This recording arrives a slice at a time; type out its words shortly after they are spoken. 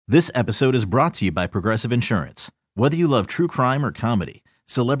This episode is brought to you by Progressive Insurance. Whether you love true crime or comedy,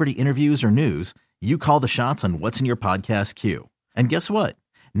 celebrity interviews or news, you call the shots on what's in your podcast queue. And guess what?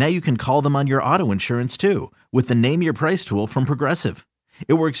 Now you can call them on your auto insurance too with the Name Your Price tool from Progressive.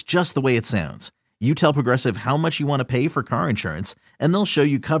 It works just the way it sounds. You tell Progressive how much you want to pay for car insurance, and they'll show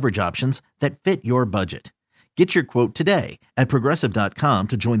you coverage options that fit your budget. Get your quote today at Progressive.com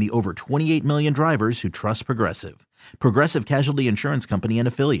to join the over 28 million drivers who trust Progressive. Progressive Casualty Insurance Company and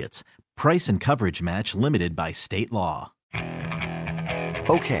Affiliates. Price and coverage match limited by state law.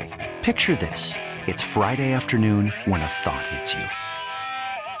 Okay, picture this. It's Friday afternoon when a thought hits you.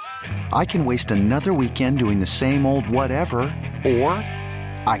 I can waste another weekend doing the same old whatever, or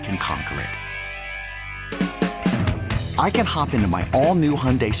I can conquer it. I can hop into my all-new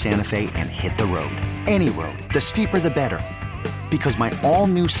Hyundai Santa Fe and hit the road. Any road. The steeper, the better. Because my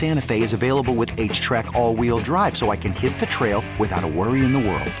all-new Santa Fe is available with H-Track all-wheel drive, so I can hit the trail without a worry in the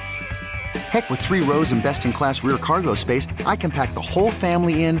world. Heck, with 3 rows and best-in-class rear cargo space, I can pack the whole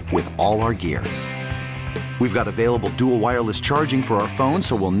family in with all our gear. We've got available dual wireless charging for our phones,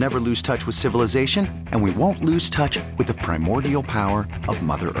 so we'll never lose touch with civilization, and we won't lose touch with the primordial power of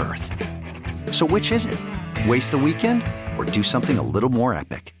Mother Earth. So which is it? Waste the weekend or do something a little more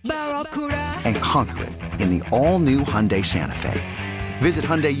epic? And conquer it in the all-new Hyundai Santa Fe. Visit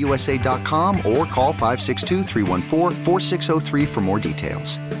HyundaiUSA.com or call 562-314-4603 for more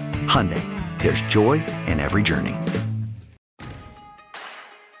details. Hyundai, there's joy in every journey.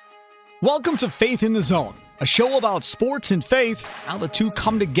 Welcome to Faith in the Zone, a show about sports and faith, how the two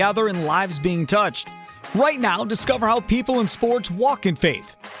come together and lives being touched. Right now, discover how people in sports walk in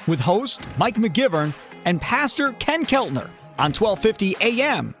faith with host Mike McGivern and Pastor Ken Keltner on 1250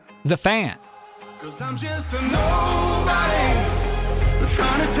 AM, The Fan. 'Cause I'm just a nobody,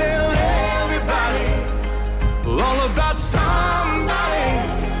 trying to tell everybody all about somebody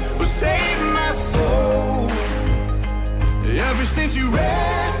who saved my soul. Ever since you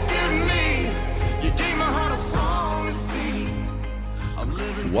rescued me, you gave my heart a song to sing. I'm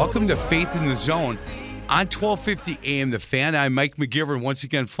living. Welcome to Faith in the Zone on 1250 AM, The Fan. I'm Mike McGivern, once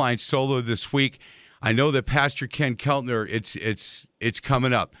again flying solo this week. I know that Pastor Ken Keltner, it's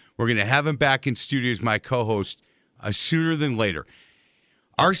coming up. We're going to have him back in studio as my co-host sooner than later.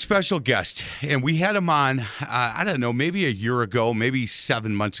 Our special guest, and we had him on, I don't know, maybe a year ago, maybe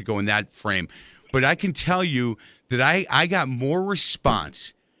 7 months ago in that frame. But I can tell you that I got more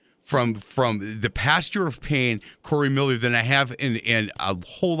response from the pastor of Pain, Corey Miller, than I have in a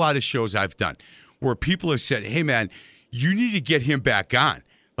whole lot of shows I've done, where people have said, hey, man, you need to get him back on.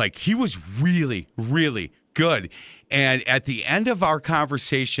 Like, he was really, really good. And at the end of our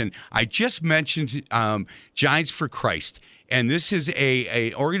conversation, I just mentioned Giants for Christ. And this is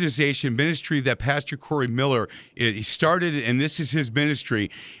a organization, ministry that Pastor Corey Miller he started, and this is his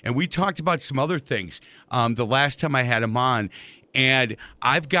ministry. And we talked about some other things the last time I had him on. And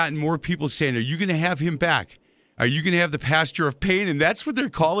I've gotten more people saying, are you going to have him back? Are you going to have the pastor of pain? And that's what they're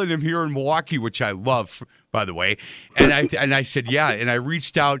calling him here in Milwaukee, which I love, by the way. And I said, yeah. And I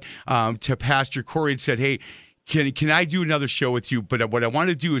reached out to Pastor Corey and said, hey, can I do another show with you? But what I want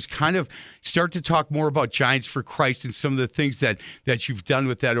to do is kind of start to talk more about Giants for Christ and some of the things that you've done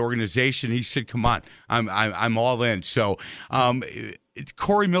with that organization. He said, come on, I'm all in. So,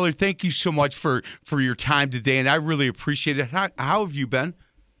 Corey Miller, thank you so much for your time today, and I really appreciate it. How have you been?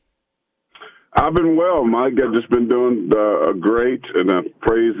 I've been well, Mike. I've just been doing great, and I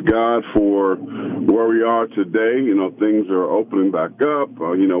praise God for where we are today. You know, things are opening back up.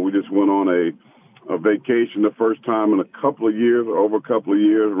 We just went on a vacation the first time in over a couple of years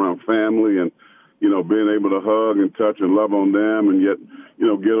around family, and, being able to hug and touch and love on them, and yet, get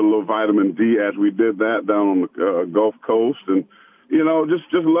a little vitamin D as we did that down on the Gulf Coast, and,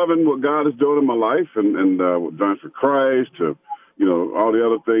 just loving what God is doing in my life, and Giants for Christ, all the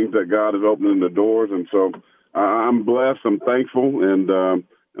other things that God is opening the doors. And so I'm blessed, I'm thankful, and I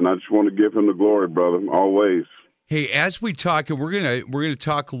just want to give him the glory, brother, always. Hey, as we talk, and we're gonna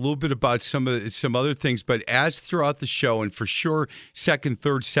talk a little bit about some other things, but as throughout the show, and for sure, second,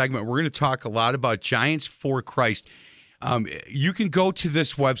 third segment, we're gonna talk a lot about Giants for Christ. You can go to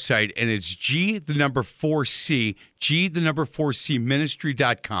this website, and it's G4C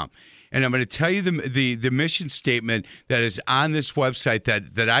ministry.com. And I'm going to tell you the mission statement that is on this website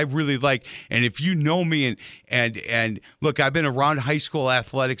that I really like. And if you know me, and look, I've been around high school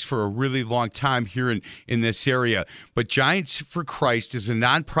athletics for a really long time here in this area. But Giants for Christ is a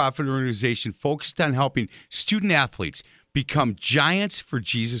nonprofit organization focused on helping student athletes become giants for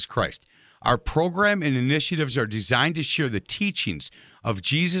Jesus Christ. Our program and initiatives are designed to share the teachings of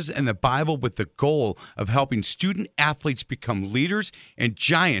Jesus and the Bible with the goal of helping student athletes become leaders and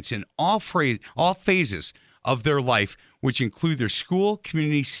giants in all phases of their life, which include their school,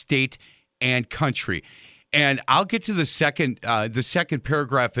 community, state, and country. And I'll get to the second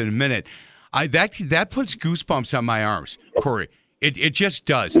paragraph in a minute. That puts goosebumps on my arms, Corey. It just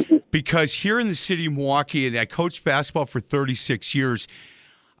does, because here in the city of Milwaukee, and I coached basketball for 36 years,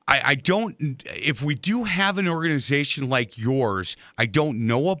 I don't, if we do have an organization like yours, I don't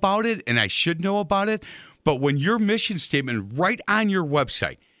know about it, and I should know about it. But when your mission statement right on your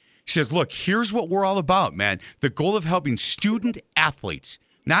website says, look, here's what we're all about, man. The goal of helping student athletes,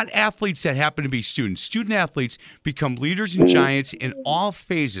 not athletes that happen to be students, student athletes become leaders and giants in all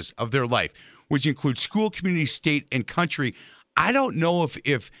phases of their life, which includes school, community, state, and country. I don't know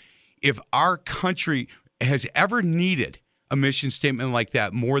if our country has ever needed a mission statement like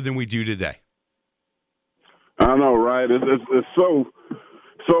that more than we do today. I know, right? It's so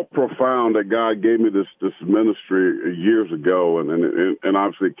profound that God gave me this ministry years ago, and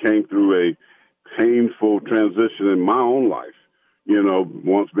obviously it came through a painful transition in my own life. You know,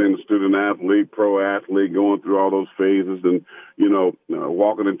 once being a student athlete, pro athlete, going through all those phases, and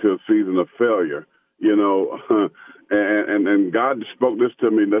walking into a season of failure. And God just spoke this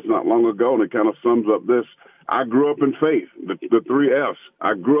to me that's not long ago, and it kind of sums up this. I grew up in faith, the 3 F's.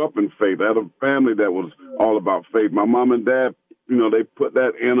 I grew up in faith. I had a family that was all about faith. My mom and dad, they put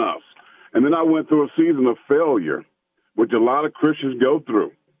that in us. And then I went through a season of failure, which a lot of Christians go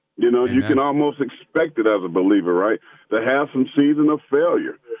through. Amen. You can almost expect it as a believer, right, to have some season of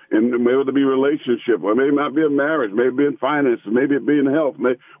failure. And maybe it be relationship, or maybe it might be a marriage, maybe it be in finances, maybe it be in health,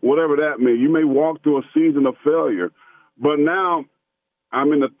 whatever that means. You may walk through a season of failure. But now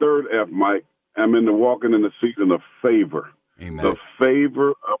I'm in the 3rd F, Mike. I'm walking in the season of favor. Amen. The favor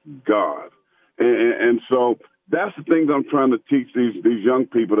of God. And so that's the things I'm trying to teach these young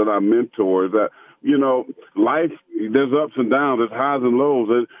people that I mentor, is that, life, there's ups and downs, there's highs and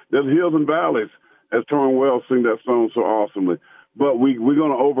lows, there's hills and valleys, as Torrin Wells sing that song so awesomely. But we're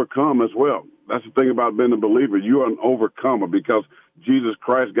going to overcome as well. That's the thing about being a believer. You are an overcomer because Jesus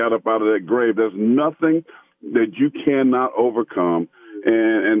Christ got up out of that grave. There's nothing that you cannot overcome.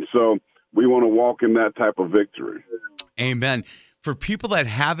 And so we want to walk in that type of victory. Amen. For people that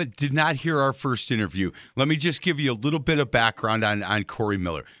did not hear our first interview, let me just give you a little bit of background on Corey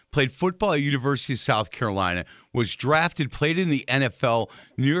Miller. Played football at University of South Carolina, was drafted, played in the NFL,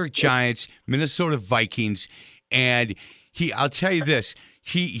 New York Giants, Minnesota Vikings, and I'll tell you this,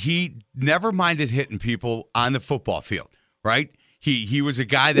 he never minded hitting people on the football field, right? He was a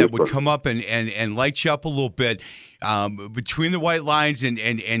guy that would come up and light you up a little bit between the white lines, and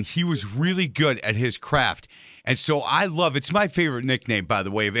he was really good at his craft. And so it's my favorite nickname, by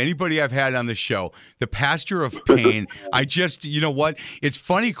the way, of anybody I've had on the show, the Pastor of Pain. You know what? It's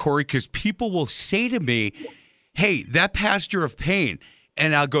funny, Corey, because people will say to me, hey, that Pastor of Pain.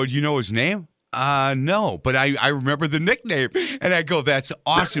 And I'll go, do you know his name? No, but I remember the nickname, and I go, that's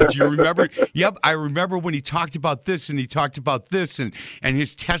awesome. Do you remember? Yep, I remember when he talked about this and he talked about this, and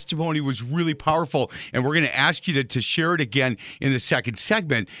his testimony was really powerful. And we're going to ask you to share it again in the second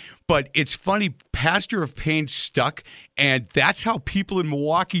segment. But it's funny, Pastor of Pain stuck, and that's how people in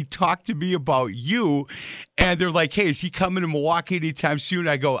Milwaukee talk to me about you. And they're like, hey, is he coming to Milwaukee anytime soon?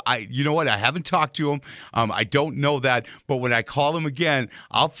 I go, you know what? I haven't talked to him. I don't know that. But when I call him again,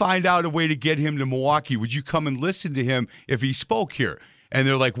 I'll find out a way to get him to Milwaukee. Would you come and listen to him if he spoke here? And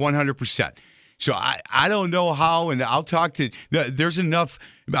they're like, 100%. So I don't know how, and I'll talk to – there's enough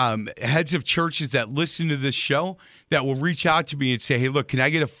heads of churches that listen to this show that will reach out to me and say, hey, look, can I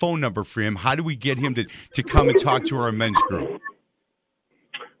get a phone number for him? How do we get him to come and talk to our men's group?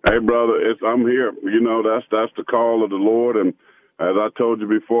 Hey, brother, I'm here. That's the call of the Lord. And as I told you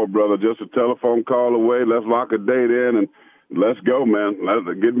before, brother, just a telephone call away. Let's lock a date in and let's go, man.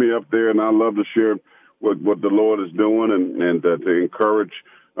 Get me up there, and I love to share what the Lord is doing and to encourage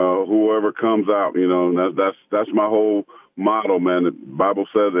whoever comes out. And that's my whole motto, man. The Bible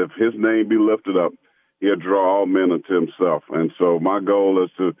says if his name be lifted up, he'll draw all men unto himself. And so my goal is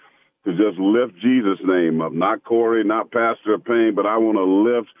to just lift Jesus' name up, not Corey, not Pastor of Pain, but I want to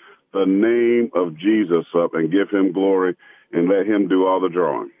lift the name of Jesus up and give him glory and let him do all the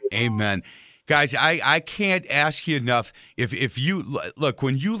drawing. Amen. Guys, I can't ask you enough. If you look,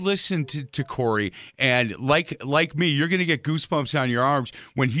 when you listen to Corey, and like me, you're going to get goosebumps on your arms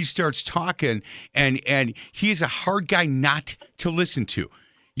when he starts talking, and he's a hard guy not to listen to.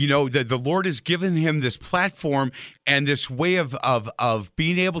 You know, the Lord has given him this platform and this way of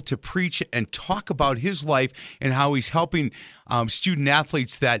being able to preach and talk about his life and how he's helping student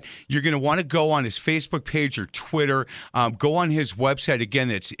athletes, that you're going to want to go on his Facebook page or Twitter. Go on his website.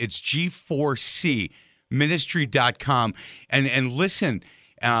 Again, it's G4Cministry.com and listen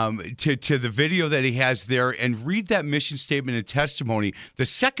to the video that he has there and read that mission statement and testimony. The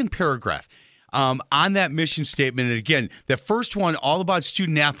second paragraph on that mission statement. And again, the first one, all about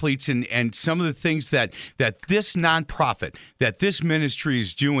student athletes and some of the things that this nonprofit, that this ministry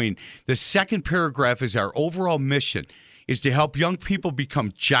is doing. The second paragraph is our overall mission is to help young people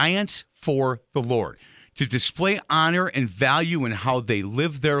become giants for the Lord, to display honor and value in how they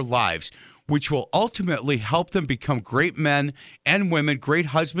live their lives, which will ultimately help them become great men and women, great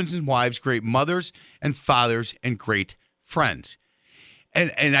husbands and wives, great mothers and fathers, and great friends.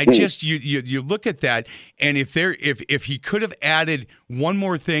 And I just you look at that, and if he could have added one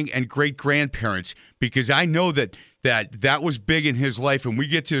more thing, and great grandparents, because I know that was big in his life, and we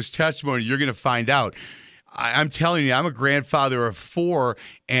get to his testimony, you're going to find out. I'm telling you, I'm a grandfather of 4,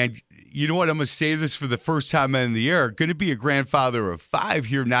 and you know what? I'm going to say this for the first time in the air. Going to be a grandfather of 5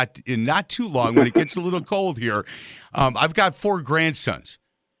 here, not too long when it gets a little cold here. I've got 4 grandsons.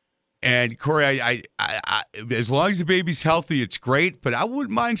 And Corey, I as long as the baby's healthy, it's great. But I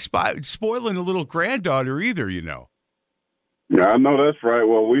wouldn't mind spoiling a little granddaughter either, you know. Yeah, I know that's right.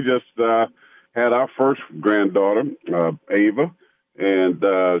 Well, we just had our first granddaughter, Ava, and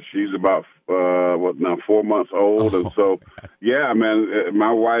she's about 4 months old. And so, yeah, man,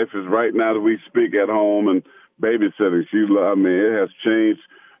 my wife is right now that we speak at home and babysitting. It has changed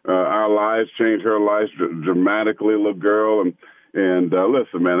our lives, changed her life dramatically, little girl. And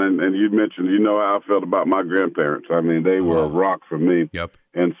listen, man, and you mentioned, you know how I felt about my grandparents. I mean, they were a rock for me. Yep.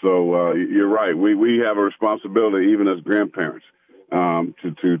 And so you're right. We have a responsibility, even as grandparents,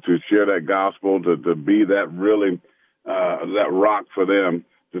 to share that gospel, to be that really that rock for them,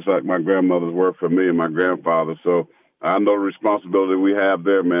 just like my grandmothers were for me and my grandfather. So I know the responsibility we have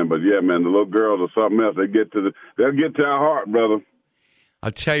there, man. But yeah, man, the little girls or something else, they'll get to our heart, brother. I'll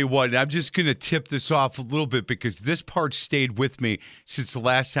tell you what, I'm just going to tip this off a little bit because this part stayed with me since the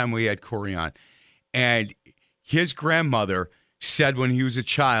last time we had Corey on. And his grandmother said when he was a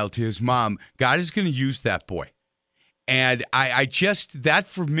child to his mom, God is going to use that boy. And I just, that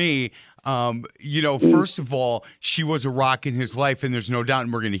for me, first of all, she was a rock in his life, and there's no doubt,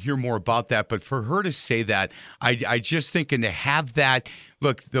 and we're going to hear more about that. But for her to say that, I just think, and to have that,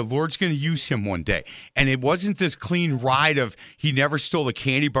 look, the Lord's going to use him one day. And it wasn't this clean ride of he never stole a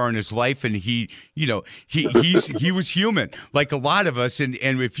candy bar in his life, and he was human, like a lot of us. And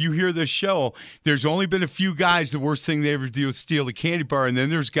if you hear this show, there's only been a few guys, the worst thing they ever do is steal a candy bar. And then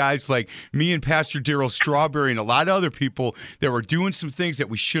there's guys like me and Pastor Darryl Strawberry and a lot of other people that were doing some things that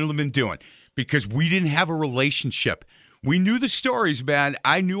we shouldn't have been doing because we didn't have a relationship. We knew the stories, man.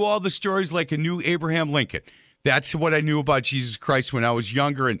 I knew all the stories like I knew Abraham Lincoln. That's what I knew about Jesus Christ when I was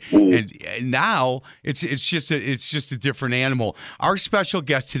younger, and now it's just a different animal. Our special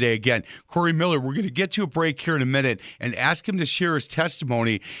guest today, again, Corey Miller. We're going to get to a break here in a minute and ask him to share his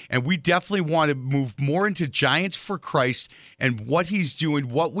testimony. And we definitely want to move more into Giants for Christ and what he's doing,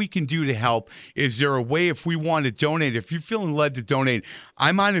 what we can do to help. Is there a way if we want to donate? If you're feeling led to donate,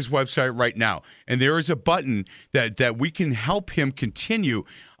 I'm on his website right now, and there is a button that we can help him continue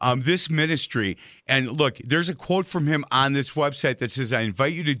this ministry. And look, there's a quote from him on this website that says, I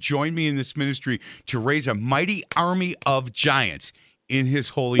invite you to join me in this ministry to raise a mighty army of giants in his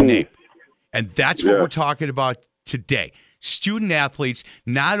holy name. And that's what we're talking about today. Student athletes,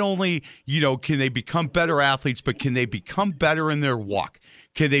 not only, can they become better athletes, but can they become better in their walk?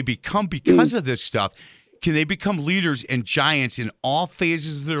 Can they become, because of this stuff, can they become leaders and giants in all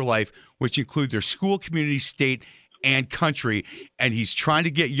phases of their life, which include their school, community, state, and country? And he's trying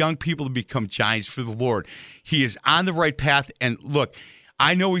to get young people to become giants for the Lord. He is on the right path. And look,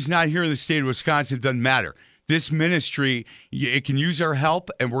 I know he's not here in the state of Wisconsin. It doesn't matter. This ministry, it can use our help,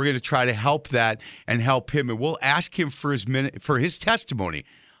 and we're going to try to help that and help him. And we'll ask him for his testimony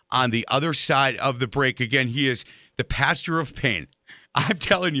on the other side of the break. Again, he is the pastor of pain. I'm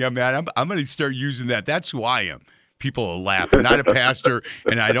telling you, man, I'm going to start using that. That's who I am. People will laugh. I'm not a pastor,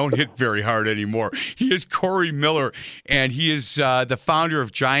 and I don't hit very hard anymore. He is Corey Miller, and he is the founder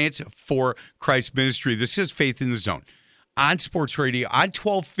of Giants for Christ Ministry. This is Faith in the Zone on Sports Radio on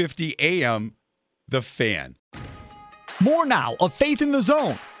 1250 AM, The Fan. More now of Faith in the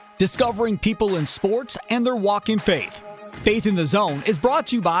Zone, discovering people in sports and their walk in faith. Faith in the Zone is brought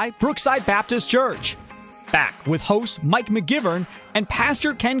to you by Brookside Baptist Church. Back with host Mike McGivern and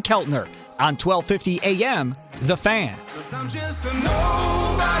Pastor Ken Keltner on 1250 AM, The Fan. 'Cause I'm just a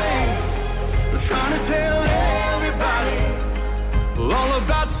nobody, trying to tell everybody all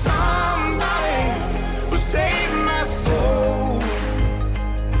about somebody who saved my soul.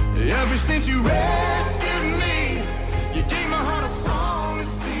 Ever since you rescued me, you gave my heart a song to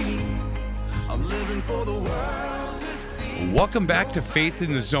sing. I'm living for the world to see. Welcome back to Faith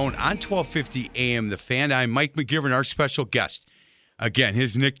in the Zone on 1250 AM, The Fan. I'm Mike McGivern, our special guest. Again,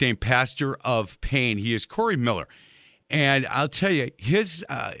 his nickname, Pastor of Pain. He is Corey Miller. And I'll tell you,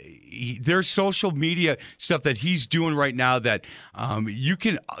 there's social media stuff that he's doing right now that you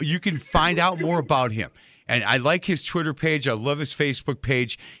can find out more about him. And I like his Twitter page. I love his Facebook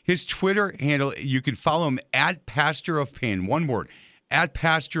page. His Twitter handle, you can follow him at Pastor of Pain. One word, at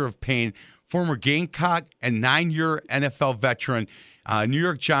Pastor of Pain. Former Gamecock and 9-year NFL veteran, New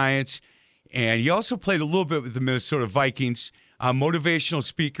York Giants. And he also played a little bit with the Minnesota Vikings. Motivational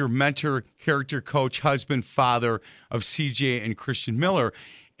speaker, mentor, character coach, husband, father of CJ and Christian Miller.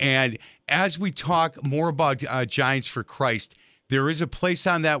 And as we talk more about Giants for Christ, there is a place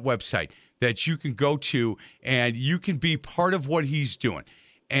on that website that you can go to and you can be part of what he's doing.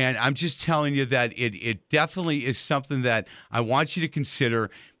 And I'm just telling you that it definitely is something that I want you to consider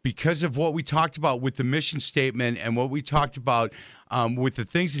because of what we talked about with the mission statement and what we talked about with the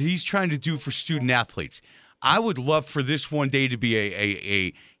things that he's trying to do for student athletes. I would love for this one day to be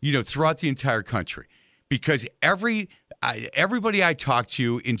a throughout the entire country, because everybody I talk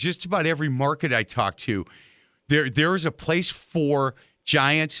to in just about every market I talk to, there is a place for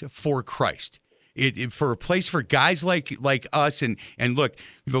Giants for Christ. For a place for guys like us, and look,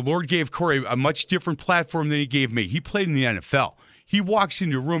 the Lord gave Corey a much different platform than he gave me. He played in the NFL. He walks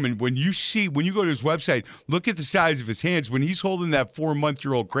into a room, and when you go to his website, look at the size of his hands. When he's holding that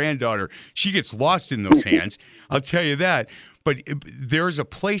 4-month-old granddaughter, she gets lost in those hands. I'll tell you that. But there's a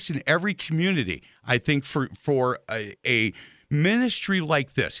place in every community, I think, for a ministry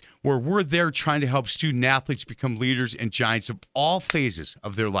like this, where we're there trying to help student athletes become leaders and giants of all phases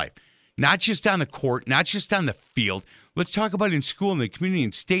of their life. Not just on the court, not just on the field. Let's talk about in school, in the community,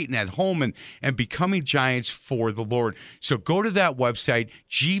 and state, and at home, and becoming giants for the Lord. So go to that website,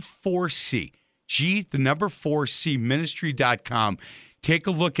 G4C, the number 4C ministry.com. Take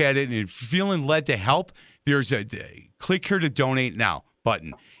a look at it, and if you're feeling led to help, there's a click here to donate now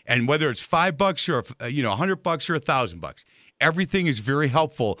button. And whether it's $5 or $100 or $1,000, everything is very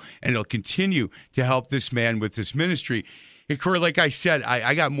helpful, and it'll continue to help this man with this ministry. Hey, Corey, like I said,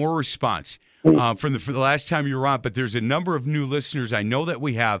 I got more response from the last time you were on, but there's a number of new listeners I know that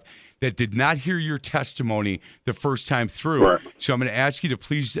we have that did not hear your testimony the first time through. Right. So I'm going to ask you to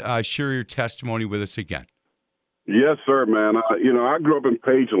please share your testimony with us again. Yes, sir, man. I grew up in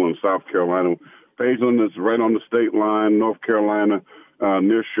Pageland, South Carolina. Pageland is right on the state line, North Carolina,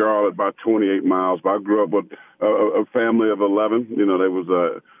 near Charlotte, about 28 miles. But I grew up with a family of 11. There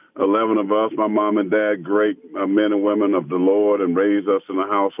was 11 of us, my mom and dad, great men and women of the Lord, and raised us in a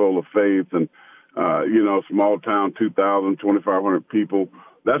household of faith. And, small town, 2,000, 2,500 people.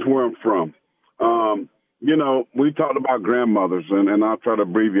 That's where I'm from. We talked about grandmothers, and I'll try to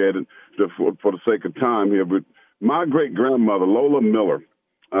abbreviate it for the sake of time here. But my great-grandmother, Lola Miller,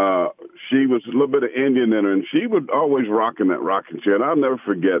 she was a little bit of Indian in her, and she would always rock in that rocking chair. And I'll never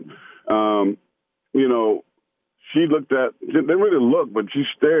forget, she didn't really look, but she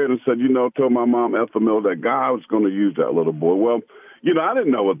stared and said, told my mom, Ethel Miller, that God was going to use that little boy. Well, I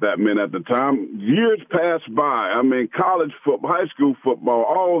didn't know what that meant at the time. Years passed by. I mean, college football, high school football,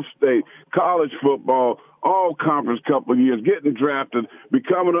 all state, college football, all conference couple of years, getting drafted,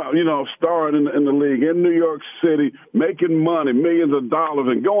 becoming a star in the league in New York City, making money, millions of dollars,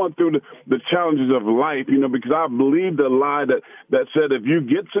 and going through the challenges of life, because I believed a lie that said if you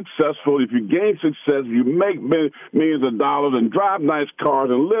get successful, if you gain success, you make millions of dollars and drive nice cars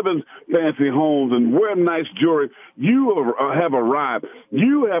and live in fancy homes and wear nice jewelry, you have arrived.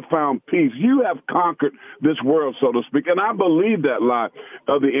 You have found peace. You have conquered this world, so to speak. And I believed that lie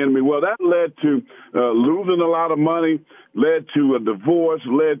of the enemy. Well, that led to losing a lot of money, led to a divorce,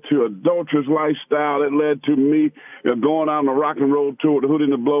 led to adulterous lifestyle. It led to me going on a rock and roll tour with the Hootie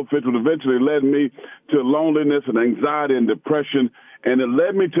and the Blowfish, which eventually led me to loneliness and anxiety and depression. And it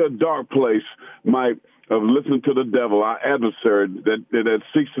led me to a dark place, Mike, of listening to the devil, our adversary that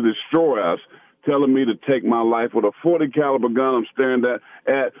seeks to destroy us, telling me to take my life with a .40 caliber gun. I'm staring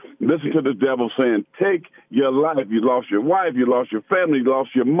at listen to the devil saying, take your life. You lost your wife. You lost your family. You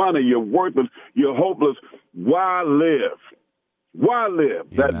lost your money. You're worthless. You're hopeless. Why live? Why live?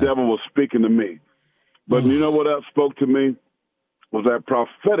 Amen. That devil was speaking to me. But you know what else spoke to me? Was that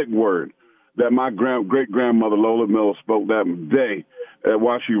prophetic word that my great-grandmother Lola Miller spoke that day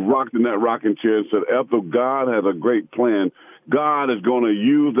while she rocked in that rocking chair and said, Ethel, God has a great plan. God is going to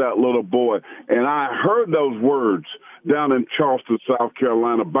use that little boy. And I heard those words down in Charleston, South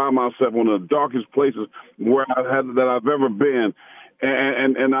Carolina, by myself, one of the darkest places where I've ever been.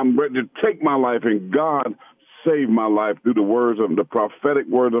 And I'm ready to take my life, and God saved my life through the prophetic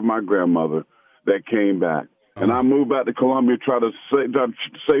words of my grandmother that came back. And I moved back to Columbia, tried to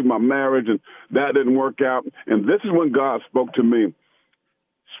save my marriage, and that didn't work out. And this is when God spoke to me.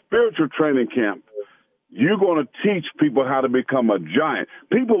 Spiritual training camp. You're going to teach people how to become a giant.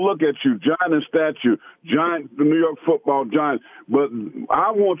 People look at you, giant in stature, giant, the New York football giant, but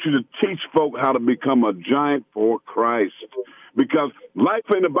I want you to teach folk how to become a giant for Christ. Because life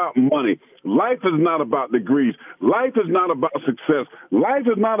ain't about money. Life is not about degrees. Life is not about success. Life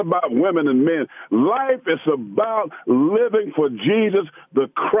is not about women and men. Life is about living for Jesus the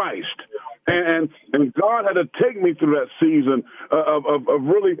Christ. And God had to take me through that season of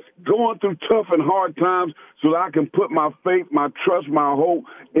really going through tough and hard times so that I can put my faith, my trust, my hope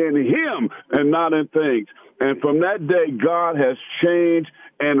in Him and not in things. And from that day, God has changed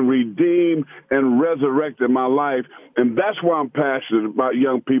and redeemed and resurrected my life. And that's why I'm passionate about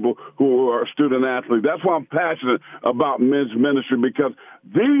young people who are student athletes. That's why I'm passionate about men's ministry, because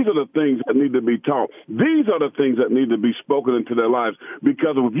these are the things that need to be taught. These are the things that need to be spoken into their lives.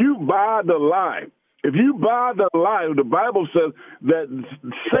 Because if you buy the lie, the Bible says that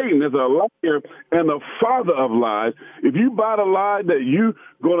Satan is a liar and the father of lies. If you buy the lie that you're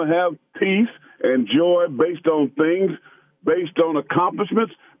going to have peace and joy based on things, based on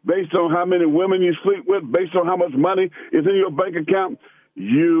accomplishments, based on how many women you sleep with, based on how much money is in your bank account,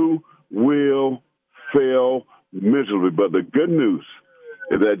 you will fail miserably. But the good news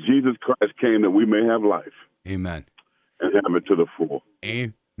is that Jesus Christ came that we may have life. Amen. And have it to the full.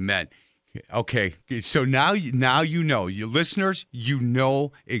 Amen. Okay, so now you know, you listeners, you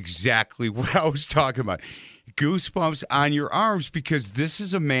know exactly what I was talking about. Goosebumps on your arms, because this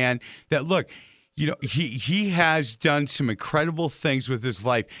is a man that, look, you know, he has done some incredible things with his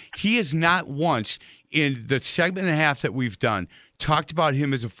life. He has not once in the segment and a half that we've done talked about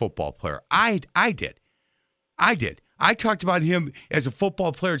him as a football player. I did. I talked about him as a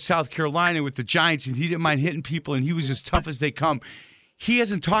football player in South Carolina with the Giants, and he didn't mind hitting people, and he was as tough as they come. He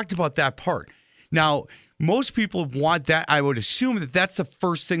hasn't talked about that part. Now, most people want that. I would assume that that's the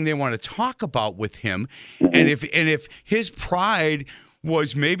first thing they want to talk about with him. And if his pride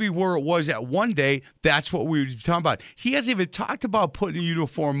was maybe where it was at one day, that's what we were talking about. He hasn't even talked about putting a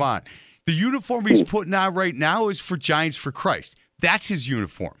uniform on. The uniform he's putting on right now is for Giants for Christ. That's his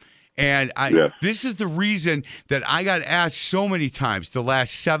uniform. And this is the reason that I got asked so many times the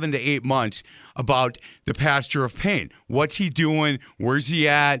last 7 to 8 months about the Pastor of Pain. What's he doing? Where's he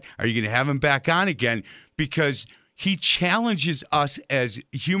at? Are you going to have him back on again? Because he challenges us as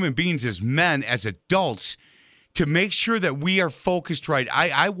human beings, as men, as adults, to make sure that we are focused right.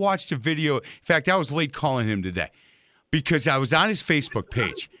 I watched a video. In fact, I was late calling him today because I was on his Facebook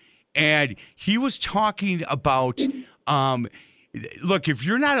page, and he was talking about look, if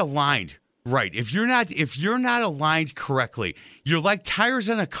you're not aligned right, if you're not aligned correctly, you're like tires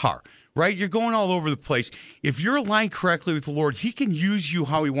on a car, right? You're going all over the place. If you're aligned correctly with the Lord, He can use you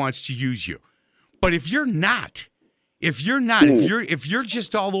how He wants to use you. But if you're not, if you're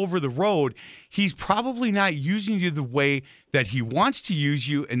just all over the road, He's probably not using you the way that He wants to use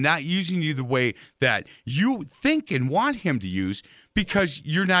you, and not using you the way that you think and want Him to use, because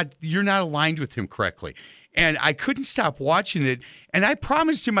you're not aligned with Him correctly. And I couldn't stop watching it, and I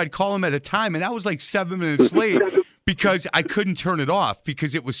promised him I'd call him at a time, and I was like 7 minutes late because I couldn't turn it off,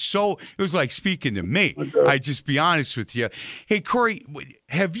 because it was like speaking to me. I'd just be honest with you. Hey, Corey,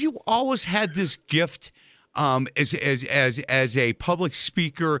 have you always had this gift as a public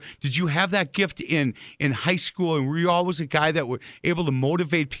speaker? Did you have that gift in high school, and were you always a guy that were able to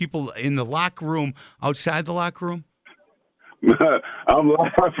motivate people in the locker room, outside the locker room? I'm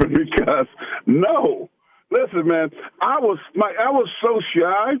laughing because no. Listen, man, I was so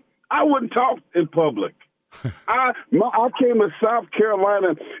shy, I wouldn't talk in public. I came to South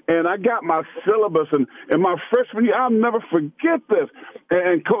Carolina, and I got my syllabus, and my freshman year, I'll never forget this.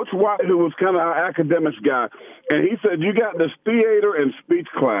 And Coach White, who was kind of our academics guy, and he said, you got this theater and speech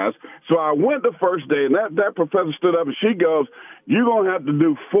class. So I went the first day, and that professor stood up, and she goes, you're going to have to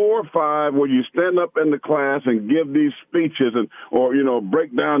do 4 or 5 where you stand up in the class and give these speeches or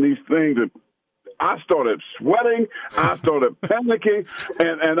break down these things. And I started sweating. I started panicking,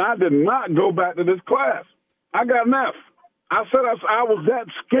 and I did not go back to this class. I got an F. I said I was that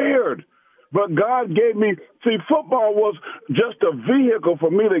scared But God gave me, see, football was just a vehicle for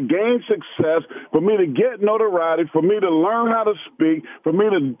me to gain success, for me to get notoriety, for me to learn how to speak, for me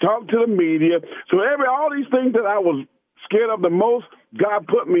to talk to the media. So all these things that I was scared of the most, God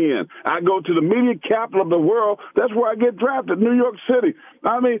put me in. I go to the media capital of the world. That's where I get drafted, New York City.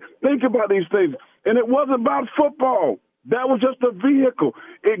 I mean, think about these things. And it wasn't about football. That was just a vehicle.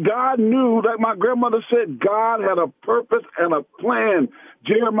 God knew, like my grandmother said, God had a purpose and a plan.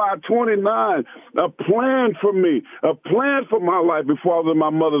 Jeremiah 29, a plan for me, a plan for my life before I was in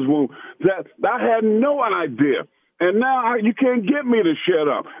my mother's womb that I had no idea. And now you can't get me to shut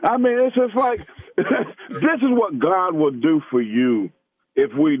up. I mean, it's just like, this is what God will do for you if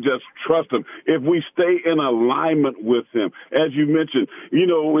we just trust him, if we stay in alignment with him. As you mentioned,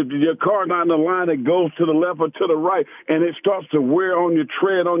 if your car's not in the line, it goes to the left or to the right, and it starts to wear on your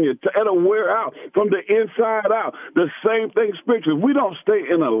tread, it'll wear out from the inside out. The same thing spiritually. If we don't stay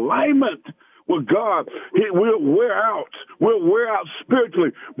in alignment with God, we'll wear out. We'll wear out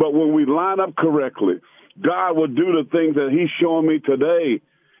spiritually. But when we line up correctly, God will do the things that he's showing me today.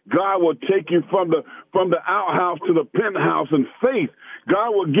 God will take you from the outhouse to the penthouse in faith.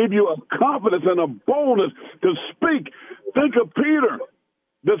 God will give you a confidence and a boldness to speak. Think of Peter.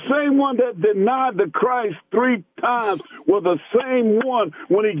 The same one that denied the Christ 3 times was the same one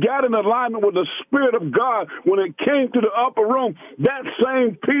when he got in alignment with the Spirit of God. When it came to the upper room, that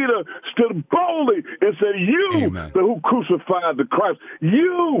same Peter stood boldly and said, "You who crucified the Christ,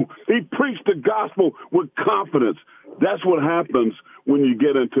 you." He preached the gospel with confidence. That's what happens when you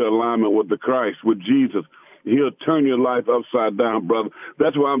get into alignment with the Christ, with Jesus. He'll turn your life upside down, brother.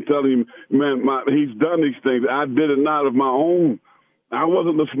 That's why I'm telling you, man, he's done these things. I did it not of my own. I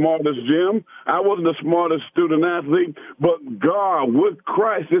wasn't the smartest Jim. I wasn't the smartest student athlete. But God, with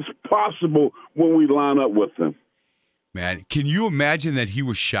Christ, it's possible when we line up with him. Man, can you imagine that he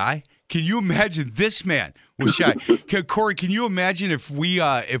was shy? Can you imagine this man was shy? Corey, can you imagine if we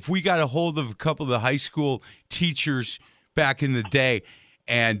got a hold of a couple of the high school teachers back in the day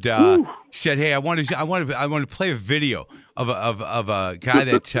and said, "Hey, I want to play a video of a guy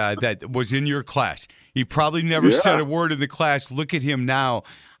that was in your class. He probably never said a word in the class. Look at him now."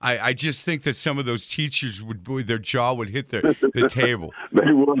 I just think that some of those teachers their jaw would hit the table.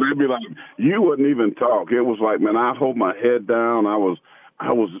 They would. They'd be like, you wouldn't even talk. It was like, man, I'd hold my head down. I was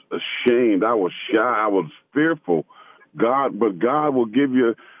ashamed. I was shy. I was fearful. But God will give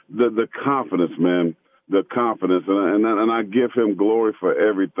you the confidence, man. The confidence, and I give him glory for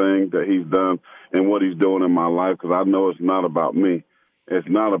everything that he's done and what he's doing in my life, because I know it's not about me. It's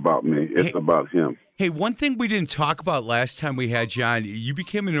not about me. It's about him. Hey, one thing we didn't talk about last time we had John, you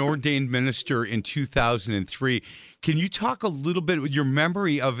became an ordained minister in 2003. Can you talk a little bit with your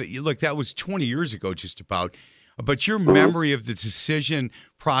memory of it? Look, that was 20 years ago just about, but your memory of the decision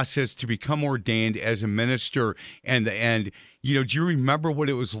process to become ordained as a minister and do you remember what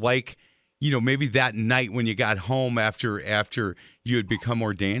it was like, maybe that night when you got home after you had become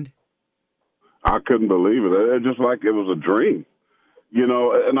ordained? I couldn't believe it. It's just like it was a dream.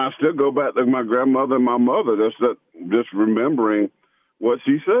 And I still go back to my grandmother and my mother, just remembering what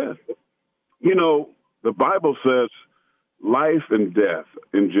she said. The Bible says life and death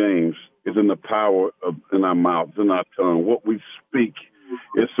in James is in the power in our mouths, in our tongue. What we speak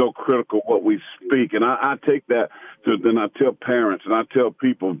is so critical, what we speak. And I take that then I tell parents and I tell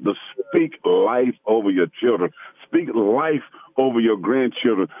people to speak life over your children. Speak life over your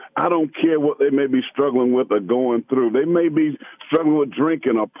grandchildren. I don't care what they may be struggling with or going through. They may be struggling with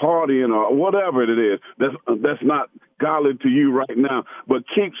drinking or partying or whatever it is. That's not godly to you right now. But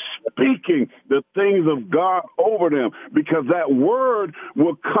keep speaking the things of God over them, because that word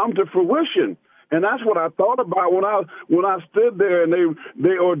will come to fruition. And that's what I thought about when I stood there and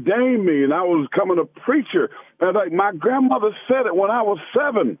they ordained me and I was becoming a preacher. And like my grandmother said it when I was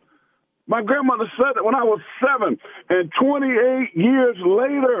 7. My grandmother said it when I was 7, and 28 years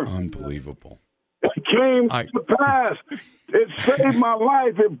later, unbelievable, it came to pass. It saved my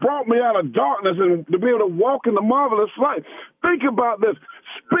life. It brought me out of darkness and to be able to walk in the marvelous light. Think about this.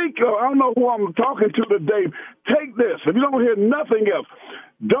 I don't know who I'm talking to today. Take this. If you don't hear nothing else,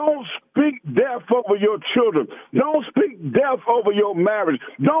 don't speak death over your children. Don't speak death over your marriage.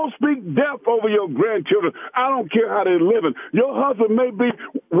 Don't speak death over your grandchildren. I don't care how they're living. Your husband may be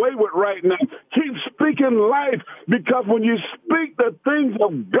wayward right now. Keep speaking life, because when you speak the things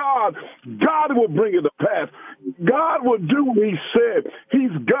of God, God will bring it to pass. God will do what he said.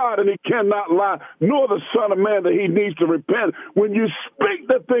 He's God and he cannot lie, nor the Son of Man that he needs to repent. When you speak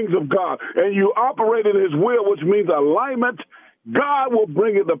the things of God and you operate in his will, which means alignment, God will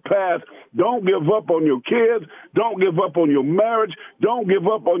bring it to pass. Don't give up on your kids. Don't give up on your marriage. Don't give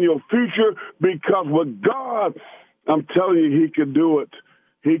up on your future, because with God, I'm telling you, he can do it.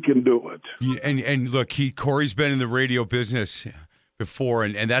 He can do it. Yeah, and look, Corey's been in the radio business before,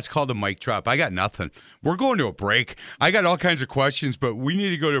 and that's called a mic drop. I got nothing. We're going to a break. I got all kinds of questions, but we need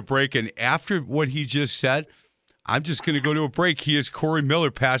to go to a break. And after what he just said, I'm just going to go to a break. He is Corey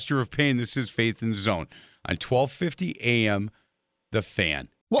Miller, pastor of Payne. This is Faith in the Zone on 1250 AM, The Fan.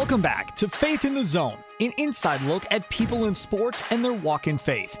 Welcome back to Faith in the Zone, an inside look at people in sports and their walk in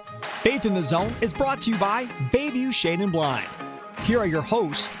faith. Faith in the Zone is brought to you by Bayview Shade and Blind. Here are your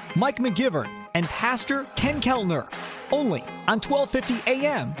hosts, Mike McGivern and Pastor Ken Keltner, only on 1250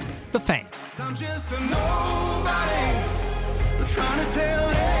 AM, The Fan. I'm just a nobody, trying to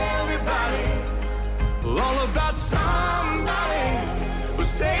tell everybody all about somebody who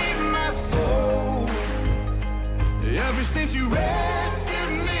saved my soul. Ever since you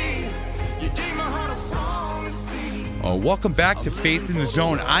rescued me, you gave my heart a song to sing. Welcome back to Faith in the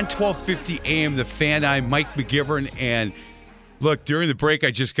Zone on 1250 AM, The Fan. I'm Mike McGivern, and look, during the break,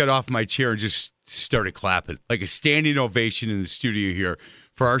 I just got off my chair and just started clapping, like a standing ovation in the studio here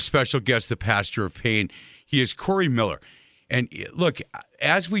for our special guest, the pastor of Payne. He is Corey Miller. And look,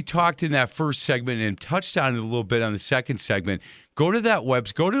 as we talked in that first segment and touched on it a little bit on the second segment, go to his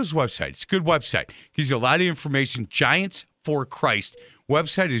website. It's a good website. Gives you a lot of information. Giants for Christ.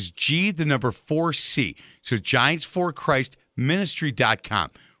 Website is G4C. So giantsforchristministry.com.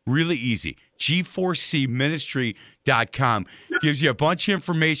 Really easy. G4cministry.com gives you a bunch of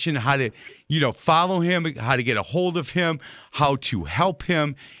information, how to, follow him, how to get a hold of him, how to help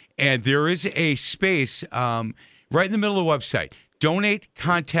him. And there is a space right in the middle of the website. Donate,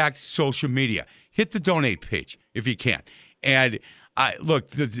 contact, social media. Hit the donate page if you can. And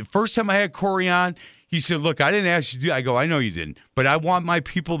the first time I had Corey on, he said, look, I didn't ask you to do. I go, I know you didn't, but I want my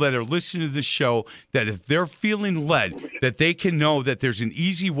people that are listening to this show that if they're feeling led, that they can know that there's an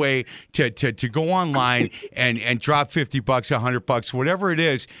easy way to go online and drop $50, $100, whatever it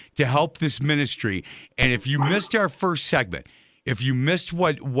is, to help this ministry. And if you missed our first segment, if you missed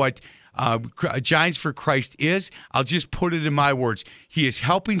what Giants for Christ is, I'll just put it in my words. He is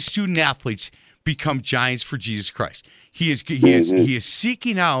helping student athletes become Giants for Jesus Christ. He is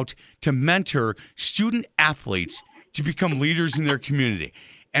seeking out to mentor student athletes to become leaders in their community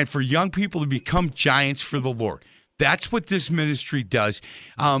and for young people to become giants for the Lord. That's what this ministry does.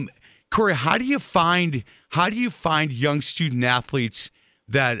 Corey, how do you find young student athletes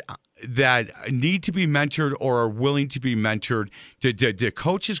that need to be mentored or are willing to be mentored? Do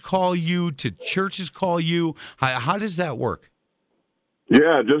coaches call you? Do churches call you? How does that work?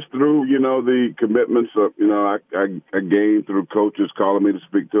 Yeah, just through, the commitments of, I gained through coaches calling me to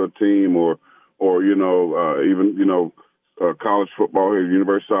speak to a team or even, college football here at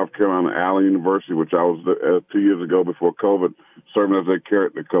University of South Carolina, Allen University, which I was 2 years ago before COVID, serving as a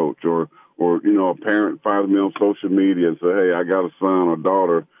character coach, or a parent finds me on social media and say, hey, I got a son or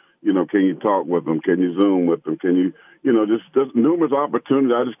daughter, can you talk with them? Can you Zoom with them? Can you, just numerous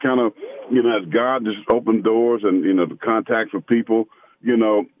opportunities. I just kind of, as God just opened doors and, the contacts with people,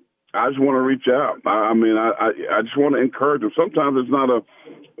 I just want to reach out. I just want to encourage them. Sometimes it's not a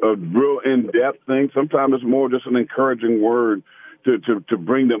real in-depth thing. Sometimes it's more just an encouraging word to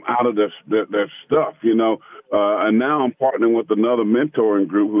bring them out of their stuff, And now I'm partnering with another mentoring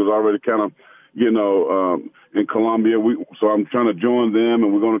group who's already kind of, in Columbia. So I'm trying to join them,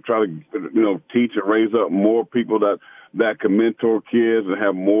 and we're going to try to, teach and raise up more people that can mentor kids and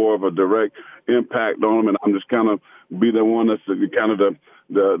have more of a direct impact on them. And I'm just kind of be the one that's kind of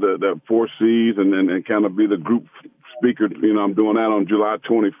the 4 C's and kind of be the group speaker. I'm doing that on July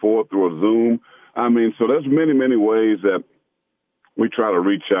 24th through a Zoom. So there's many, many ways that we try to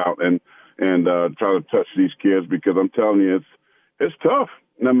reach out and try to touch these kids, because I'm telling you, it's tough.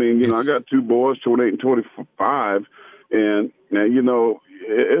 I got 2 boys, 28 and 25, and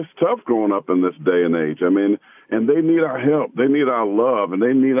it's tough growing up in this day and age. And they need our help. They need our love, and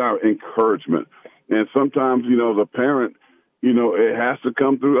they need our encouragement. And sometimes, the parent, it has to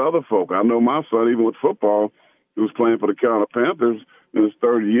come through other folk. I know my son, even with football, he was playing for the Carolina Panthers in his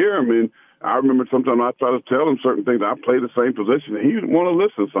 3rd year. I remember sometimes I try to tell him certain things. I play the same position, and he didn't want to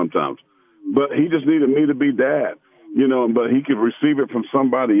listen sometimes. But he just needed me to be dad, but he could receive it from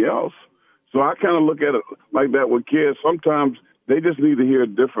somebody else. So I kind of look at it like that with kids. Sometimes they just need to hear a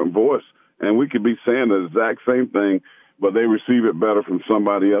different voice, and we could be saying the exact same thing, but they receive it better from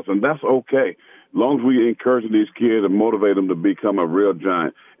somebody else, and that's okay. As long as we encourage these kids and motivate them to become a real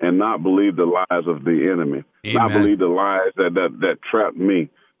giant and not believe the lies of the enemy, Amen. Not believe the lies that trapped me,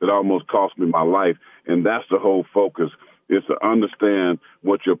 that almost cost me my life. And that's the whole focus, is to understand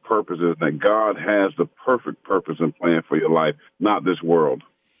what your purpose is, that God has the perfect purpose and plan for your life, not this world.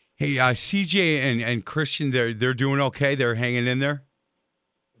 Hey, CJ and Christian, they're doing okay? They're hanging in there?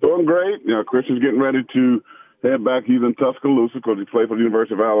 Doing great. You know, Christian's getting ready to head back. He's in Tuscaloosa because he played for the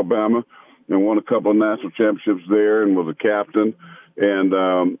University of Alabama and won a couple of national championships there and was a captain.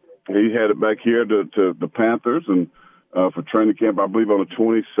 And he headed back here to the Panthers and for training camp, I believe, on the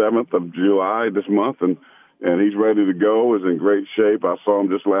 27th of July this month. And he's ready to go, is in great shape. I saw him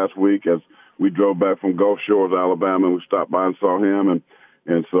just last week as we drove back from Gulf Shores, Alabama, and we stopped by and saw him.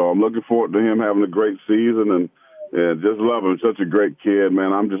 And so I'm looking forward to him having a great season and just love him. Such a great kid,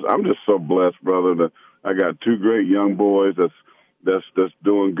 man. I'm just so blessed, brother, that I got two great young boys that's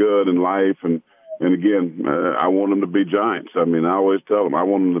doing good in life. And again, I want them to be giants. I mean, I always tell them I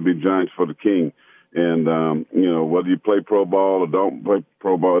want them to be giants for the King. And, whether you play pro ball or don't play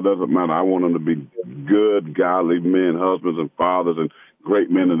pro ball, it doesn't matter. I want them to be good, godly men, husbands and fathers, and great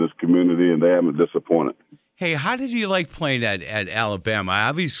men in this community, and they haven't disappointed. Hey, how did you like playing at Alabama?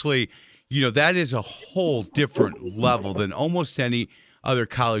 Obviously, that is a whole different level than almost any other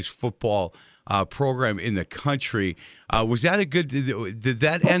college football program in the country. Was that did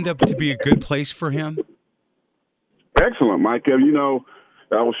that end up to be a good place for him? Excellent, Mike.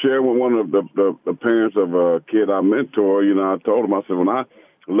 I was sharing with one of the parents of a kid I mentor. I told him, I said, when I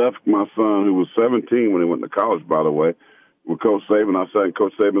left my son, who was 17 when he went to college, by the way, with Coach Saban, I sat in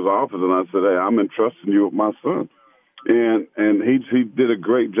Coach Saban's office and I said, hey, I'm entrusting you with my son. And he did a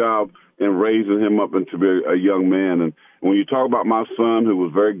great job in raising him up into be a young man. And when you talk about my son, who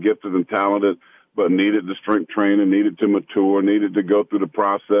was very gifted and talented, but needed the strength training, needed to mature, needed to go through the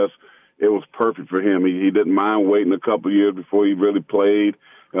process, it was perfect for him. He didn't mind waiting a couple of years before he really played.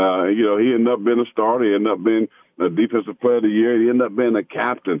 He ended up being a starter. He ended up being a defensive player of the year. He ended up being a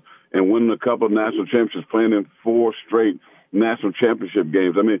captain and winning a couple of national championships, playing in 4 straight national championship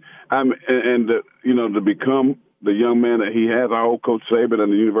games. To become the young man that he has, I owe Coach Saban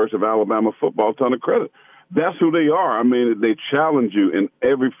and the University of Alabama football a ton of credit. That's who they are. I mean, they challenge you in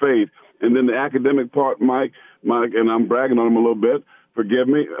every phase. And then the academic part, Mike, and I'm bragging on him a little bit, forgive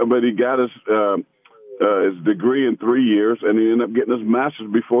me, but he got his degree in 3 years, and he ended up getting his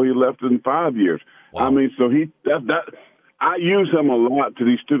master's before he left in 5 years. Wow. I mean, so I use him a lot to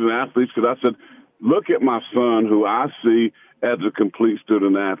these student athletes because I said, look at my son, who I see as a complete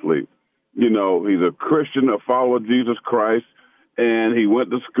student athlete. He's a Christian, a follower of Jesus Christ, and he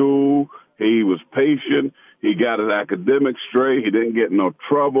went to school. He was patient. He got his academics straight. He didn't get in no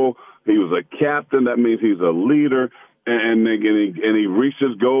trouble. He was a captain. That means he's a leader. And he reached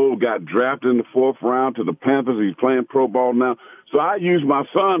his goal, got drafted in the 4th round to the Panthers. He's playing pro ball now. So I use my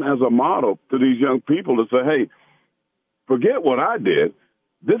son as a model to these young people to say, hey, forget what I did.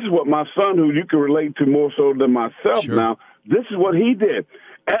 This is what my son, who you can relate to more so than myself now, this is what he did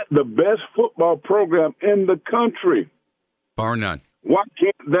at the best football program in the country. Bar none. Why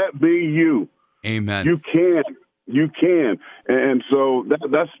can't that be you? Amen. You can. And so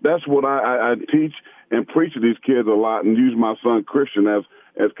that's what I teach and preach to these kids a lot, and use my son Christian as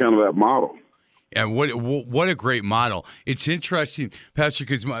kind of that model. And what a great model. It's interesting, Pastor,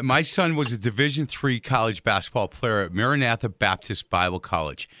 because my son was a Division III college basketball player at Maranatha Baptist Bible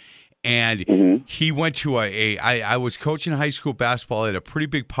College. And he went to I was coaching high school basketball at a pretty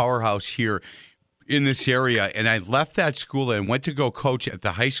big powerhouse here in this area, and I left that school and went to go coach at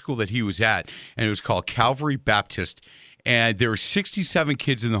the high school that he was at, and it was called Calvary Baptist. And there were 67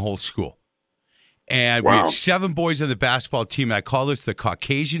 kids in the whole school. And we had 7 boys on the basketball team. And I call this the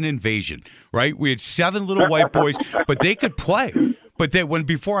Caucasian invasion, right? We had 7 little white boys, but they could play. But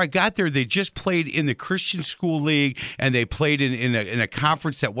before I got there, they just played in the Christian School League, and they played in a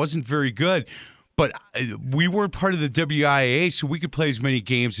conference that wasn't very good. But we weren't part of the WIAA, so we could play as many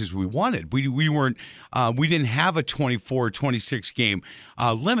games as we wanted. We weren't. We didn't have a 24 or 26 game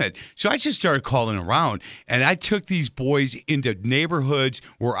limit. So I just started calling around, and I took these boys into neighborhoods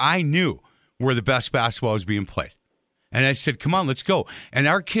where I knew where the best basketball was being played. And I said, come on, let's go. And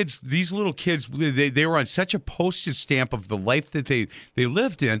our kids, these little kids, they were on such a postage stamp of the life that they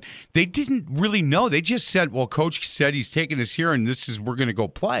lived in. They didn't really know. They just said, well, Coach said he's taking us here, and we're going to go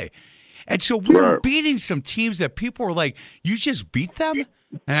play. And so we were beating some teams that people were like, you just beat them?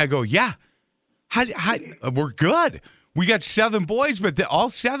 And I go, yeah. We're good. We got 7 boys, but all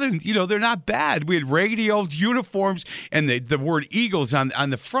 7, they're not bad. We had raggedy old uniforms and the word Eagles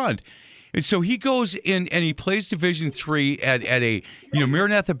on the front. And so he goes in and he plays Division III at a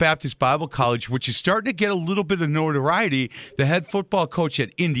Maranatha Baptist Bible College, which is starting to get a little bit of notoriety. The head football coach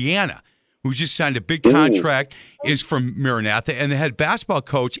at Indiana, who just signed a big contract, is from Maranatha, and the head basketball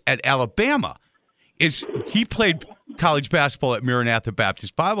coach at Alabama he played college basketball at Maranatha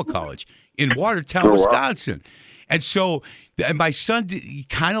Baptist Bible College in Watertown, Oh, wow. Wisconsin. And so and my son,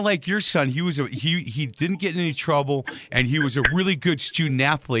 kind of like your son, he didn't get in any trouble, and he was a really good student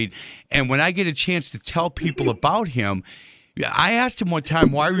athlete. And when I get a chance to tell people about him, I asked him one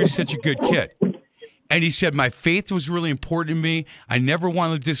time, why were you such a good kid? And he said, my faith was really important to me. I never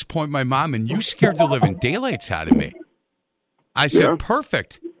wanted to disappoint my mom, and you scared the living daylights out of me. I said, Yeah.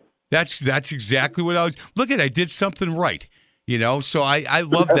 perfect. That's exactly what I was. Look I did something right. So I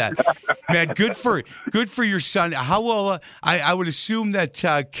love that. Man, good for your son. How well, I would assume that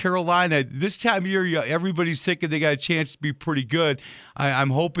Carolina, this time of year, everybody's thinking they got a chance to be pretty good.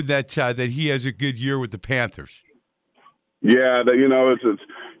 I'm hoping that he has a good year with the Panthers. Yeah,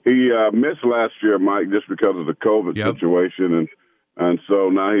 he missed last year, Mike, just because of the COVID Yep. situation, and so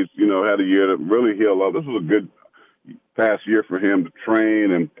now he's had a year to really heal up. This was a good past year for him to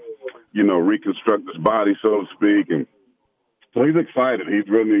train and reconstruct his body, so to speak, and so he's excited. He's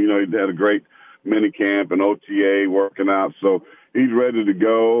really he had a great mini camp and OTA working out, so he's ready to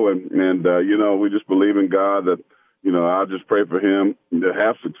go, and we just believe in God that. I just pray for him to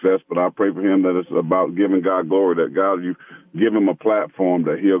have success, but I pray for him that it's about giving God glory, that God, you give him a platform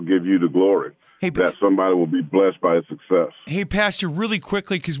that he'll give you the glory, that somebody will be blessed by his success. Hey, Pastor, really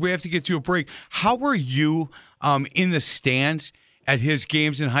quickly, because we have to get to a break. How were you in the stands at his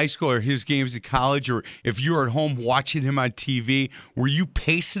games in high school or his games in college, or if you were at home watching him on TV? Were you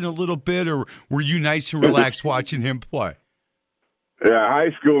pacing a little bit, or were you nice and relaxed watching him play? Yeah, high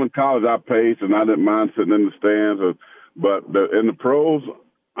school and college, I paced, and I didn't mind sitting in the stands. But in the pros,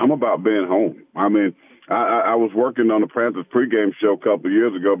 I'm about being home. I mean, I was working on the Panthers pregame show a couple of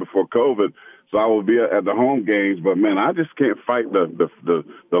years ago before COVID, so I would be at the home games. But, man, I just can't fight the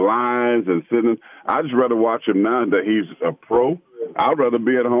lines and sitting. I just rather watch him now that he's a pro. I'd rather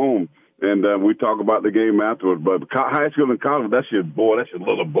be at home. And we talk about the game afterwards. But high school and college, that's your boy. That's your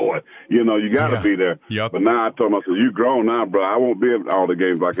little boy. You got to be there. Yep. But now I told myself, you grown now, bro. I won't be at all the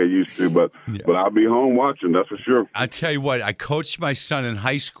games like I used to, but I'll be home watching. That's for sure. I tell you what, I coached my son in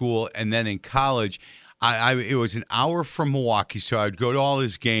high school and then in college. It was an hour from Milwaukee, so I'd go to all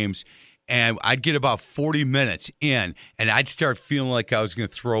his games, and I'd get about 40 minutes in, and I'd start feeling like I was going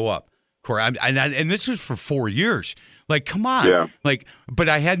to throw up. Corey, and this was for 4 years. Like, come on. Yeah. But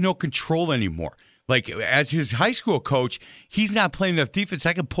I had no control anymore. Like, as his high school coach, he's not playing enough defense.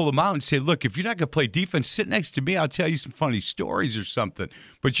 I can pull him out and say, look, if you're not going to play defense, sit next to me. I'll tell you some funny stories or something.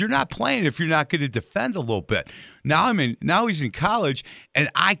 But you're not playing if you're not going to defend a little bit. Now he's in college, and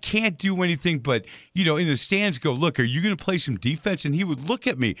I can't do anything but, in the stands go, look, are you going to play some defense? And he would look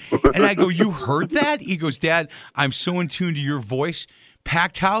at me. And I go, you heard that? He goes, Dad, I'm so in tune to your voice.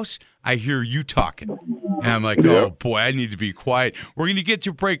 Packed house, I hear you talking. And I'm like, oh, boy, I need to be quiet. We're going to get to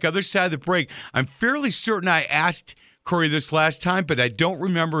a break. Other side of the break, I'm fairly certain I asked Corey this last time, but I don't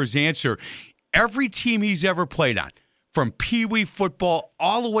remember his answer. Every team he's ever played on, from Pee Wee football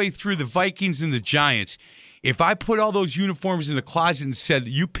all the way through the Vikings and the Giants, if I put all those uniforms in the closet and said,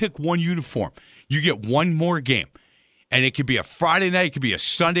 you pick one uniform, you get one more game. And it could be a Friday night, it could be a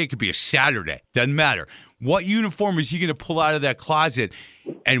Sunday, it could be a Saturday. Doesn't matter. What uniform is he going to pull out of that closet,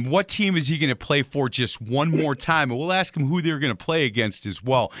 and what team is he going to play for just one more time? And we'll ask him who they're going to play against as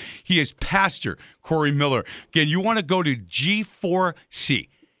well. He is Pastor Corey Miller. Again, you want to go to G4C,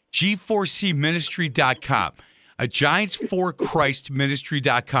 G4CMinistry.com.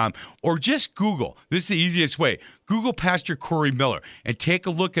 GiantsForChristMinistry.com, or just Google. This is the easiest way. Google Pastor Corey Miller and take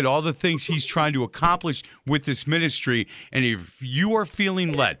a look at all the things he's trying to accomplish with this ministry. And if you are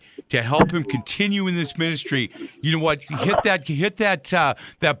feeling led to help him continue in this ministry, you know what? Hit that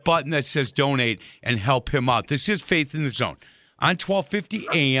button that says donate and help him out. This is Faith in the Zone on 1250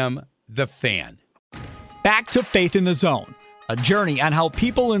 AM, The Fan. Back to Faith in the Zone, a journey on how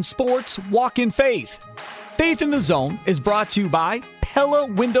people in sports walk in faith. Faith in the Zone is brought to you by Pella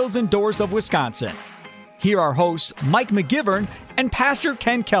Windows and Doors of Wisconsin. Here are hosts Mike McGivern and Pastor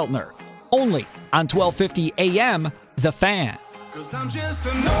Ken Keltner, only on 1250 AM, The Fan. 'Cause I'm just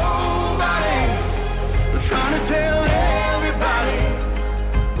a nobody, trying to tell everybody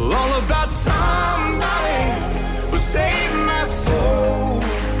all about somebody who saved my soul.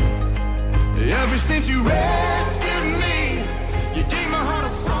 Ever since you rescued me, you gave my heart a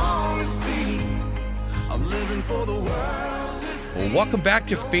song to sing. I'm living for the world to see. Well, welcome back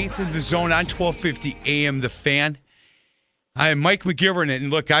to Faith in the Zone on 1250 AM, The Fan. I am Mike McGivern, and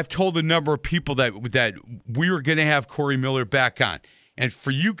look, I've told a number of people that we were going to have Corey Miller back on. And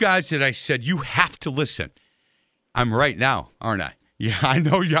for you guys that I said, you have to listen. I'm right now, aren't I? Yeah, I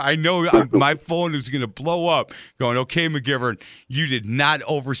know. My phone is going to blow up going, okay, McGivern, you did not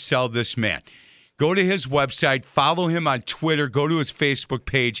oversell this man. Go to his website, follow him on Twitter, go to his Facebook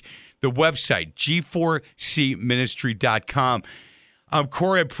page, the website, g4cministry.com.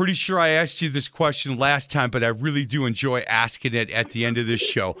 Corey, I'm pretty sure I asked you this question last time, but I really do enjoy asking it at the end of this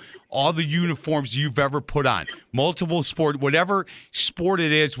show. All the uniforms you've ever put on, multiple sport, whatever sport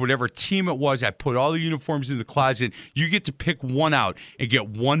it is, whatever team it was, I put all the uniforms in the closet. You get to pick one out and get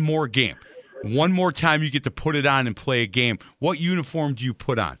one more game. One more time you get to put it on and play a game. What uniform do you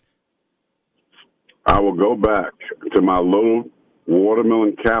put on? I will go back to my little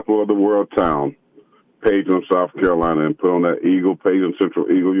watermelon capital of the world town, Pageland, South Carolina, and put on that Pageland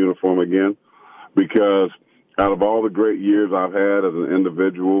Central Eagle uniform again, because out of all the great years I've had as an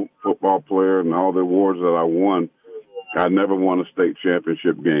individual football player and all the awards that I won, I never won a state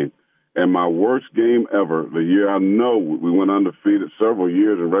championship game. And my worst game ever, the year I know we went undefeated several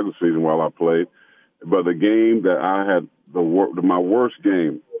years in regular season while I played, but the game that I had, my worst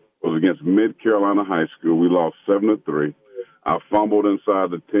game was against Mid-Carolina High School. We lost 7-3. I fumbled inside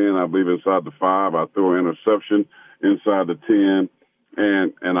the 10, I believe inside the 5. I threw an interception inside the 10,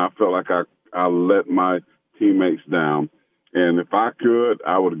 and I felt like I let my teammates down. And if I could,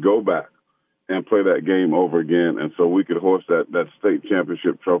 I would go back and play that game over again, and so we could hoist that state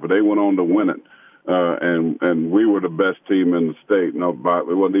championship trophy. They went on to win it, and we were the best team in the state. No,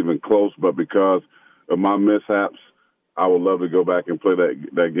 it wasn't even close, but because of my mishaps, I would love to go back and play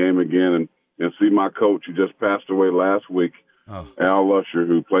that game again and see my coach who just passed away last week, Al Lusher,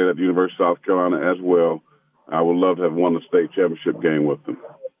 who played at the University of South Carolina as well. I would love to have won the state championship game with him.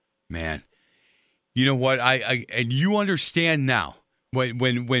 Man, you know what? I and you understand now when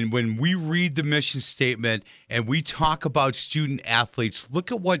we read the mission statement and we talk about student athletes.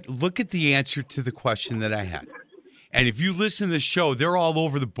 Look at the answer to the question that I had. And if you listen to the show, they're all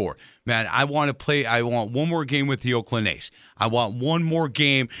over the board. Man, I want one more game with the Oakland A's. I want one more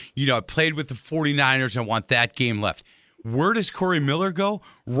game. I played with the 49ers. I want that game left. Where does Corey Miller go?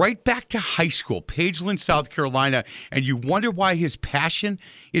 Right back to high school, Pageland, South Carolina. And you wonder why his passion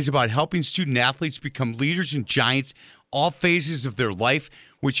is about helping student athletes become leaders and giants all phases of their life,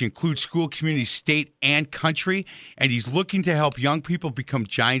 which include school, community, state, and country. And he's looking to help young people become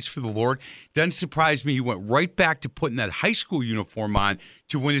giants for the Lord. Doesn't surprise me. He went right back to putting that high school uniform on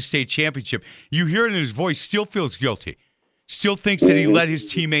to win a state championship. You hear it in his voice, still feels guilty. Still thinks that he let his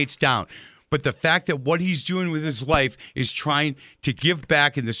teammates down. But the fact that what he's doing with his life is trying to give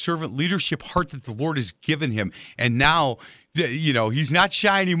back in the servant leadership heart that the Lord has given him. And now, he's not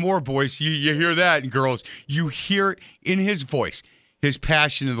shy anymore, boys. You hear that, and girls. You hear in his voice his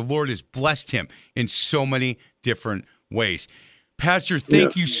passion, and the Lord has blessed him in so many different ways. Pastor,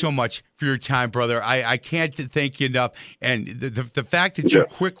 thank you so much for your time, brother. I can't thank you enough. And the fact that you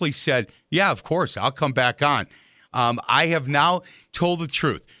quickly said, yeah, of course, I'll come back on. I have now told the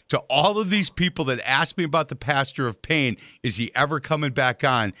truth to all of these people that asked me about the pastor of Payne. Is he ever coming back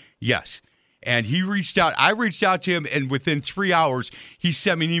on? Yes. And he reached out. I reached out to him, and within 3 hours, he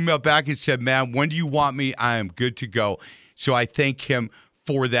sent me an email back and said, man, when do you want me? I am good to go. So I thank him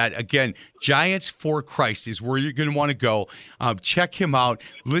for that. Again, Giants for Christ is where you're going to want to go. Check him out.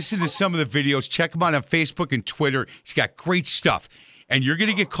 Listen to some of the videos. Check him out on Facebook and Twitter. He's got great stuff. And you're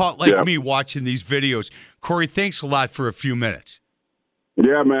going to get caught like me watching these videos. Corey, thanks a lot for a few minutes.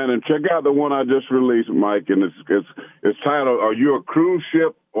 Yeah, man, and check out the one I just released, Mike, and it's titled, Are You a Cruise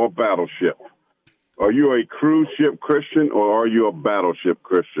Ship or Battleship? Are you a cruise ship Christian or are you a battleship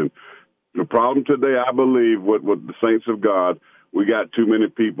Christian? The problem today, I believe, with the saints of God, we got too many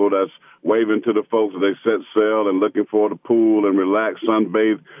people that's waving to the folks that they set sail and looking for the pool and relax,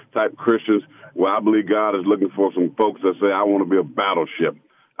 sunbathe type Christians. Well, I believe God is looking for some folks that say, I want to be a battleship.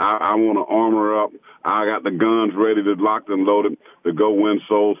 I want to armor up. I got the guns ready to locked and loaded to go win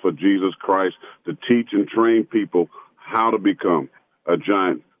souls for Jesus Christ, to teach and train people how to become a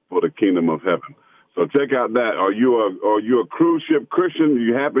giant for the kingdom of heaven. So check out that. Are you a cruise ship Christian? Are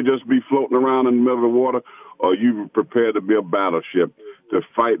you happy just to be floating around in the middle of the water? Or are you prepared to be a battleship, to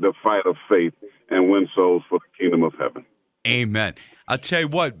fight the fight of faith and win souls for the kingdom of heaven? Amen. I'll tell you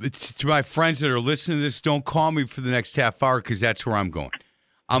what, to my friends that are listening to this, don't call me for the next half hour because that's where I'm going.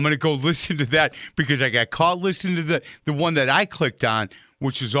 I'm going to go listen to that because I got caught listening to the one that I clicked on,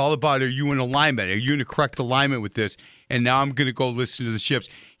 which is all about, are you in alignment? Are you in the correct alignment with this? And now I'm going to go listen to the ships.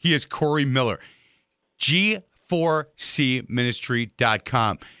 He is Corey Miller,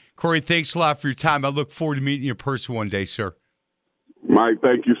 G4cministry.com. Corey, thanks a lot for your time. I look forward to meeting you in person one day, sir. Mike,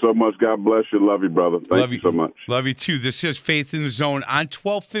 thank you so much. God bless you. Love you, brother. Thank you so much. Love you, too. This is Faith in the Zone on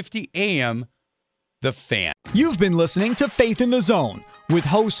 1250 AM, The Fan. You've been listening to Faith in the Zone, with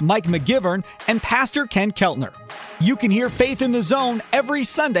host Mike McGivern and Pastor Ken Keltner. You can hear Faith in the Zone every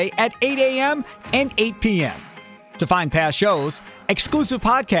Sunday at 8 a.m. and 8 p.m. To find past shows, exclusive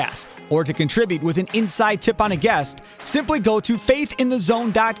podcasts, or to contribute with an inside tip on a guest, simply go to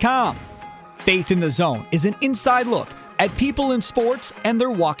faithinthezone.com. Faith in the Zone is an inside look at people in sports and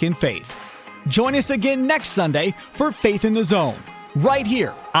their walk in faith. Join us again next Sunday for Faith in the Zone, right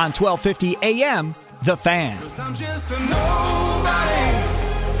here on 1250 AM, The Fan. 'Cause I'm just a nobody,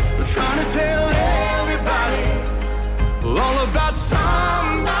 trying to tell everybody all about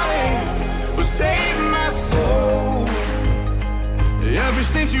somebody who saved my soul. Ever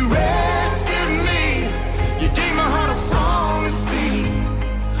since you rescued me, you gave my heart a song to sing.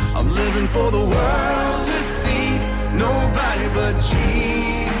 I'm living for the world to see, nobody but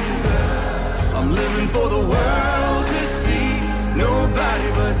Jesus. I'm living for the world to see,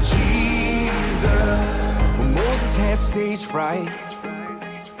 nobody but Jesus. When Moses had stage fright,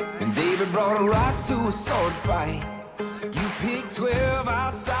 and David brought a rock to a sword fight, you picked 12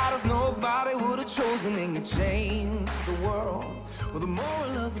 outsiders nobody would have chosen, and you changed the world. Well, the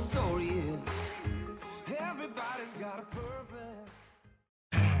moral of the story is, everybody's got a purpose.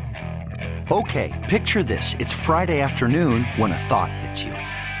 Okay, picture this. It's Friday afternoon when a thought hits you.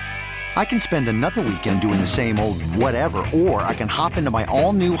 I can spend another weekend doing the same old whatever, or I can hop into my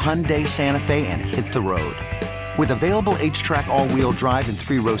all-new Hyundai Santa Fe and hit the road. With available H-Track all-wheel drive and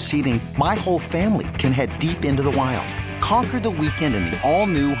 3-row seating, my whole family can head deep into the wild. Conquer the weekend in the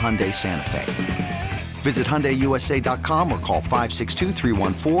all-new Hyundai Santa Fe. Visit HyundaiUSA.com or call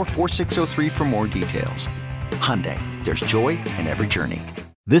 562-314-4603 for more details. Hyundai, there's joy in every journey.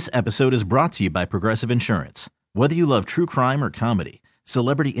 This episode is brought to you by Progressive Insurance. Whether you love true crime or comedy,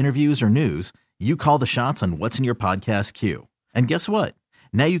 celebrity interviews or news, you call the shots on what's in your podcast queue. And guess what?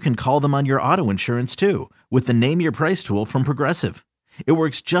 Now you can call them on your auto insurance too with the Name Your Price tool from Progressive. It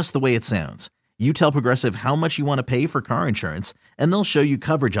works just the way it sounds. You tell Progressive how much you want to pay for car insurance, and they'll show you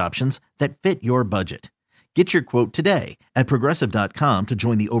coverage options that fit your budget. Get your quote today at Progressive.com to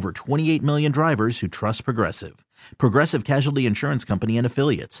join the over 28 million drivers who trust Progressive. Progressive Casualty Insurance Company and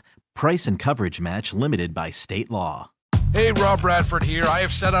Affiliates. Price and coverage match limited by state law. Hey, Rob Bradford here. I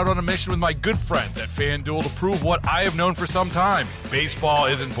have set out on a mission with my good friends at FanDuel to prove what I have known for some time. Baseball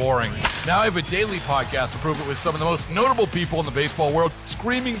isn't boring. Now I have a daily podcast to prove it with some of the most notable people in the baseball world,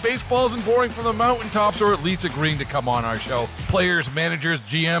 screaming baseball isn't boring from the mountaintops, or at least agreeing to come on our show. Players, managers,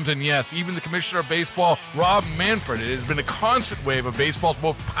 GMs, and yes, even the commissioner of baseball, Rob Manfred. It has been a constant wave of baseball's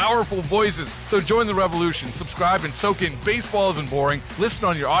most powerful voices. So join the revolution. Subscribe and soak in Baseball Isn't Boring. Listen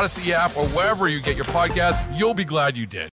on your Odyssey app or wherever you get your podcasts. You'll be glad you did.